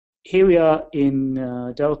here we are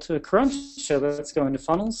in Delta Crunch, so let's go into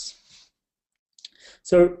funnels.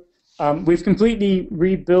 So we've completely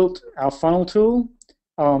rebuilt our funnel tool.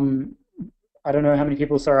 I don't know how many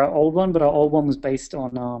people saw our old one, but our old one was based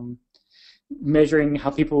on measuring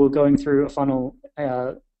how people were going through a funnel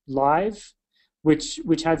live, which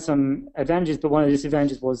had some advantages, but one of the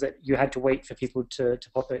disadvantages was that you had to wait for people to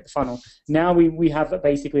populate the funnel. Now we have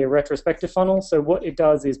basically a retrospective funnel, so what it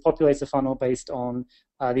does is populates the funnel based on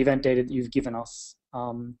the event data that you've given us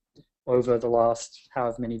over the last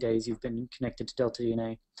however many days you've been connected to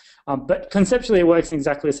deltaDNA. But conceptually it works in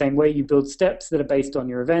exactly the same way. You build steps that are based on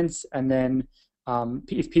your events, and then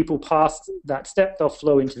if people pass that step, they'll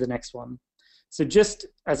flow into the next one. So just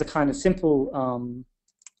as a kind of simple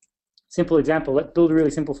example, let's build a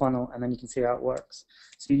really simple funnel, and then you can see how it works.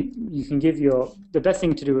 So you can give the best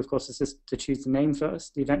thing to do, of course, is just to choose the name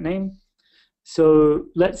first, the event name. So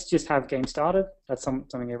let's just have game started. That's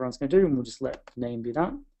something everyone's going to do, and we'll just let the name be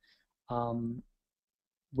that.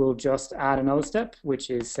 We'll just add another step, which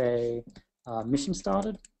is, say, mission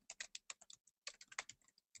started.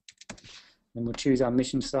 And we'll choose our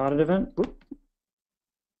mission started event.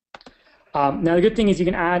 Now, the good thing is you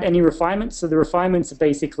can add any refinements. So the refinements are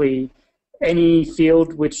basically any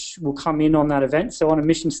field which will come in on that event. So on a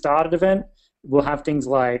mission started event, we'll have things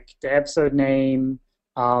like the episode name,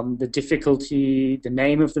 the difficulty, the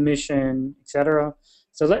name of the mission, etc.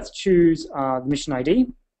 So let's choose the mission ID,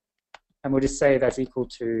 and we'll just say that's equal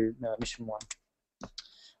to mission 1.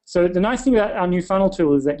 So the nice thing about our new funnel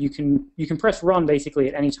tool is that you can press run basically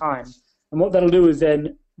at any time, and what that'll do is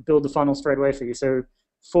then build the funnel straight away for you. So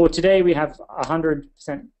for today, we have 100%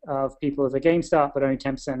 of people as a game start, but only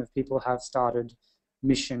 10% of people have started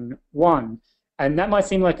mission 1. And that might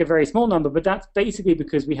seem like a very small number, but that's basically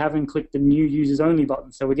because we haven't clicked the new users only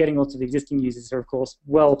button. So we're getting lots of existing users who are, of course,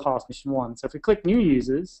 well past mission 1. So if we click new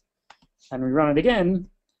users and we run it again,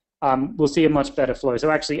 we'll see a much better flow.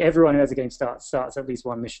 So actually, everyone who has a game starts at least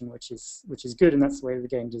one mission, which is good, and that's the way of the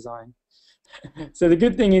game design. So the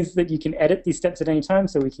good thing is that you can edit these steps at any time.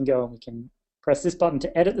 So we can go and we can press this button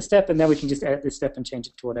to edit the step, and then we can just edit this step and change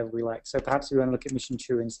it to whatever we like. So perhaps we want to look at mission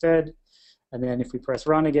 2 instead, and then if we press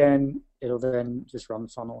run again, it'll then just run the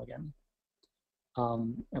funnel again.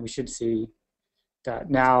 And we should see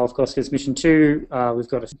that now, of course, because mission 2, we've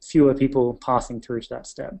got fewer people passing through to that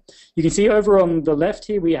step. You can see over on the left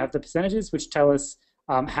here, we have the percentages, which tell us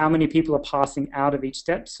how many people are passing out of each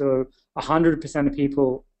step. So 100% of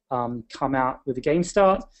people come out with a game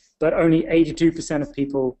start, but only 82% of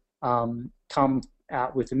people come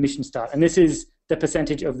out with a mission start. And this is the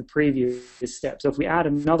percentage of the previous step. So if we add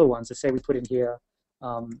another one, so say we put in here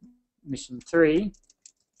mission 3,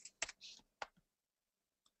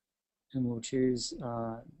 and we'll choose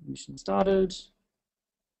mission started.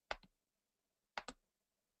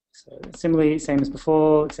 So similarly, same as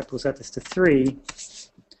before, except we'll set this to 3,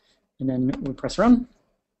 and then we'll press run.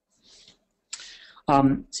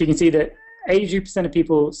 So you can see that 82% of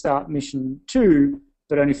people start mission 2,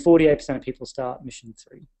 but only 48% of people start mission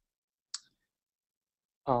 3.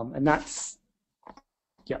 And that's,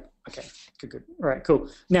 yeah, okay, good. All right, cool.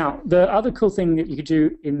 Now, the other cool thing that you could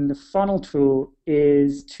do in the funnel tool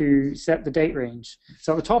is to set the date range.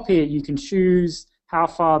 So at the top here, you can choose how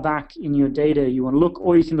far back in your data you want to look,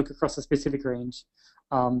 or you can look across a specific range.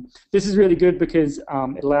 This is really good because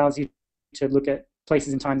it allows you to look at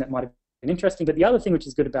places in time that might have been interesting. But the other thing which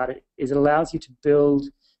is good about it is it allows you to build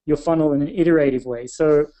your funnel in an iterative way.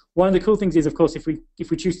 So one of the cool things is, of course, if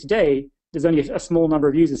we choose today, there's only a small number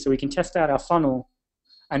of users, so we can test out our funnel,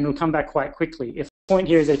 and it'll come back quite quickly. If the point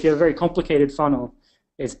here is that if you have a very complicated funnel,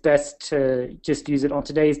 it's best to just use it on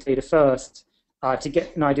today's data first to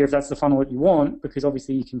get an idea if that's the funnel that you want, because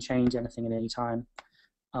obviously you can change anything at any time.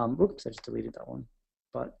 Oops, I just deleted that one.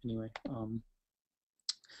 But anyway,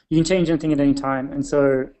 you can change anything at any time, and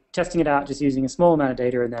so testing it out just using a small amount of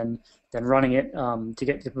data and then running it to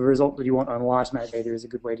get the result that you want on a large amount of data is a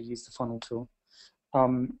good way to use the funnel tool.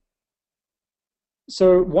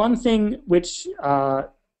 So one thing which I'm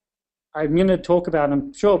going to talk about, and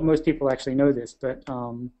I'm sure most people actually know this, but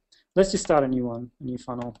let's just start a new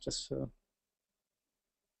funnel, just for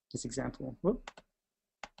this example. Whoop.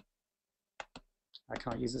 I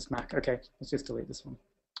can't use this Mac. Okay, let's just delete this one.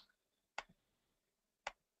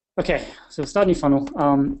 Okay, so start a new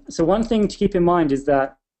funnel. So one thing to keep in mind is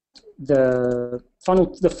that the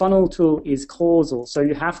funnel tool is causal, so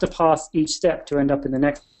you have to pass each step to end up in the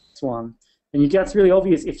next one. And that's really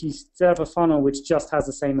obvious if you set up a funnel which just has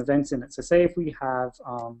the same events in it. So say if we have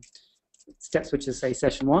steps which is, say,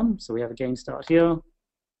 session 1, so we have a game start here,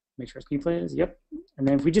 make sure it's new players, yep. And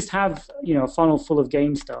then if we just have, a funnel full of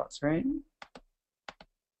game starts, right?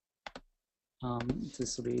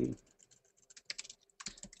 This will be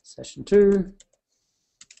session 2,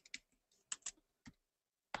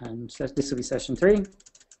 and this will be session 3.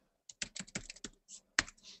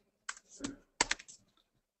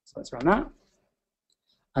 So let's run that.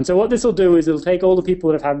 And so what this will do is it'll take all the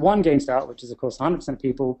people that have had one game start, which is of course 100% of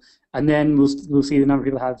people, and then we'll see the number of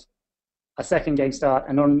people have a second game start,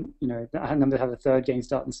 and on that number have a third game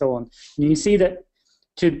start, and so on. And you can see that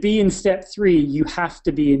to be in step 3, you have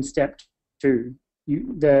to be in step 2.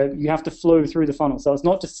 You have to flow through the funnel. So it's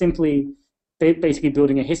not just simply basically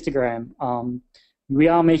building a histogram. We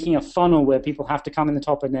are making a funnel where people have to come in the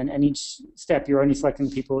top, and then in each step you're only selecting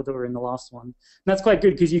the people that were in the last one. And that's quite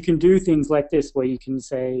good because you can do things like this where you can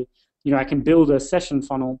say, I can build a session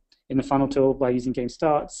funnel in the funnel tool by using game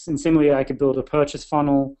starts. And similarly, I could build a purchase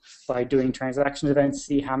funnel by doing transaction events,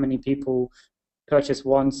 see how many people purchase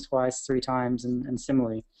once, twice, 3 times, and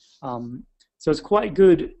similarly. So it's quite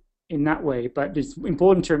good in that way, but it's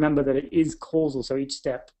important to remember that it is causal. So each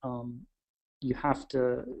step, you have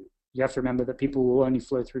to remember that people will only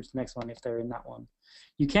flow through to the next one if they're in that one.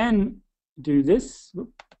 You can do this.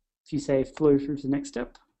 If you say flow through to the next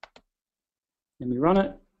step, then we run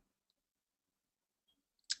it.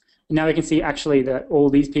 And now we can see actually that all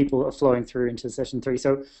these people are flowing through into session 3.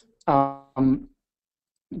 So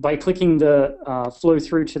by clicking the flow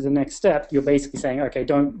through to the next step, you're basically saying, okay,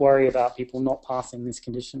 don't worry about people not passing this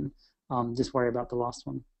condition. Just worry about the last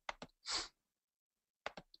one.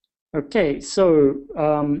 Okay, so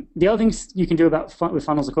the other things you can do with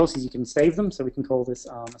funnels, of course, is you can save them. So we can call this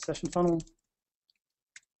a session funnel.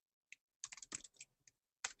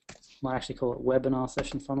 Might actually call it webinar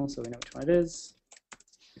session funnel, so we know which one it is.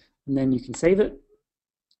 And then you can save it.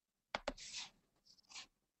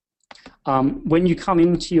 When you come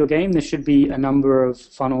into your game, there should be a number of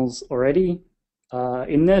funnels already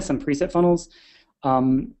in there, some preset funnels.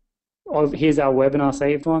 Here's our webinar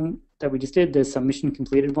saved one that we just did. There's some mission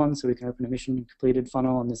completed ones, so we can open a mission completed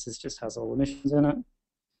funnel, and this just has all the missions in it.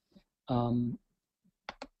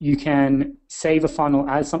 You can save a funnel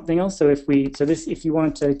as something else. So if you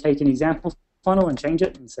wanted to take an example funnel and change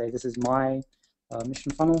it and say this is my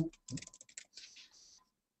mission funnel,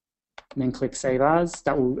 and then click Save As,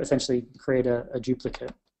 that will essentially create a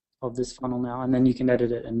duplicate of this funnel now, and then you can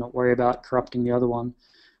edit it and not worry about corrupting the other one.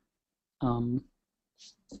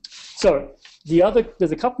 So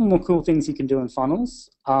there's a couple more cool things you can do in funnels.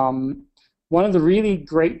 One of the really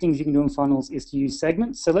great things you can do in funnels is to use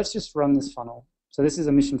segments. So let's just run this funnel. So this is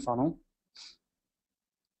a mission funnel.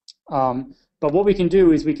 But what we can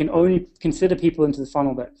do is we can only consider people into the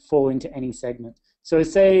funnel that fall into any segment. So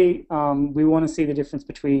say we want to see the difference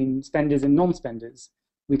between spenders and non-spenders.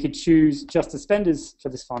 We could choose just the spenders for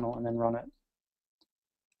this funnel and then run it.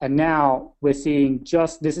 And now we're seeing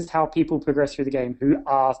this is how people progress through the game who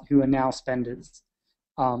are now spenders.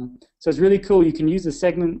 So it's really cool. You can use the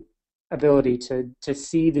segment ability to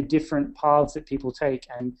see the different paths that people take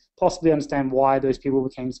and possibly understand why those people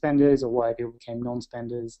became spenders or why people became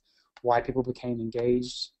non-spenders, why people became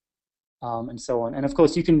engaged, and so on. And of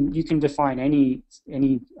course, you can define any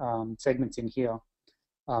segments in here.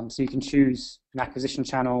 So you can choose an acquisition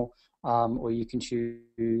channel, or you can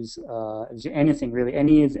choose anything really,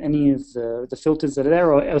 any of the filters that are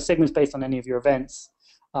there, or segments based on any of your events.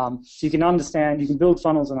 So you can build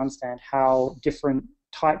funnels and understand how different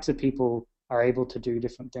types of people are able to do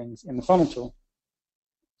different things in the funnel tool.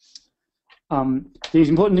 The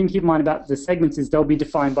important thing to keep in mind about the segments is they'll be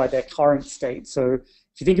defined by their current state. So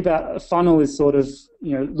if you think about a funnel as sort of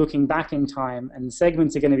looking back in time, and the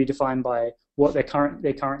segments are going to be defined by what they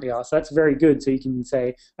currently are. So that's very good. So you can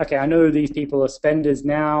say, okay, I know these people are spenders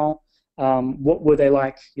now. What were they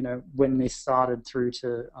like, when they started through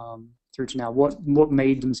to now? What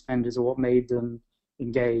made them spenders, or what made them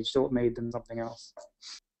engaged, or what made them something else?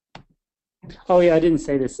 Oh yeah, I didn't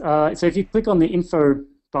say this. So if you click on the info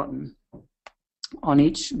button on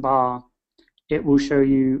each bar, it will show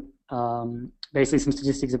you basically some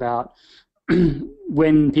statistics about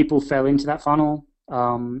when people fell into that funnel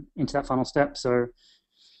step. So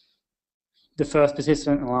the first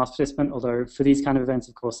participant and the last participant, although for these kind of events,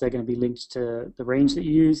 of course, they're going to be linked to the range that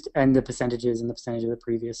you used and the percentages and the percentage of the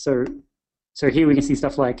previous. So here we can see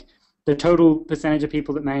stuff like the total percentage of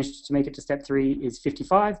people that managed to make it to step 3 is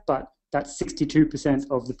 55, but that's 62%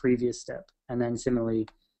 of the previous step. And then similarly,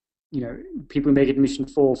 people who make it to mission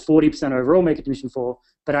 4, 40% overall make it to mission 4,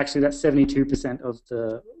 but actually that's 72%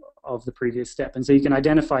 of the previous step. And so you can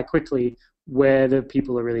identify quickly where the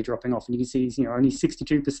people are really dropping off. And you can see, only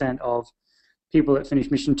 62% of people that finish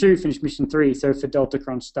mission 2 finish mission 3. So for Delta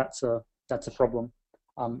Crunch, that's a problem.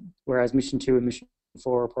 Whereas mission 2 and mission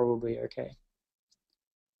 4 are probably okay.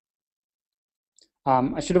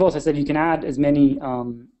 I should have also said you can add as many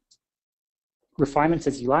refinements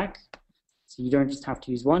as you like. So you don't just have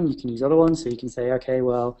to use one, you can use other ones. So you can say, okay,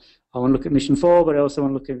 well, I want to look at mission 4, but I also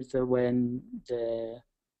want to look at when the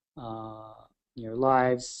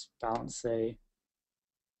lives balance, say,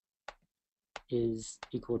 is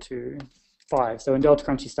equal to 5. So in Delta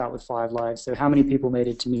Crunch, you start with 5 lives. So how many people made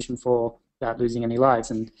it to mission 4 without losing any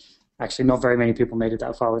lives? And actually, not very many people made it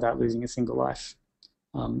that far without losing a single life.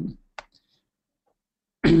 And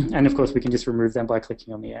of course, we can just remove them by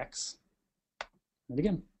clicking on the X. And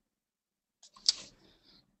again.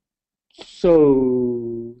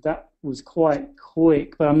 So that was quite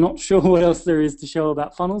quick, but I'm not sure what else there is to show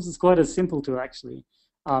about funnels. It's quite a simple tool, actually,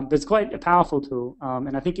 but it's quite a powerful tool.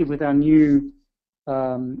 And I think with our new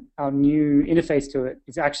interface to it,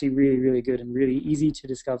 it's actually really, really good and really easy to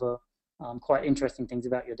discover quite interesting things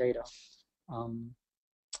about your data.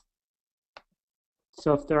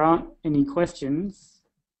 So if there aren't any questions,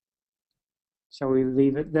 shall we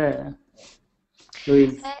leave it there?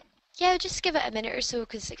 Yeah, just give it a minute or so,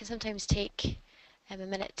 because it can sometimes take a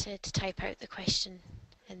minute to type out the question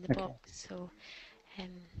in the box. So,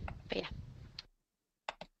 but yeah.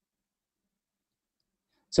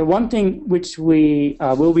 So one thing which we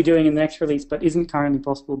will be doing in the next release, but isn't currently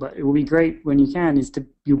possible, but it will be great when you can, is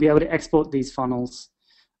you'll be able to export these funnels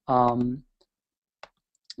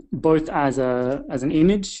both as an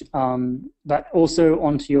image, but also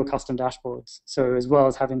onto your custom dashboards. So as well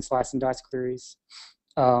as having slice and dice queries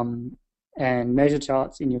and measure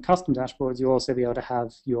charts in your custom dashboards, you'll also be able to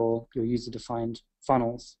have your user-defined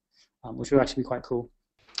funnels, which will actually be quite cool.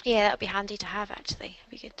 Yeah, that would be handy to have, actually.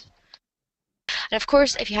 That'd be good. And of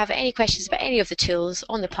course, if you have any questions about any of the tools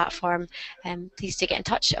on the platform, please do get in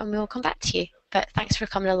touch and we'll come back to you. But thanks for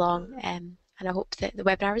coming along, and I hope that the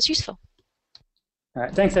webinar was useful. All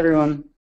right, thanks everyone.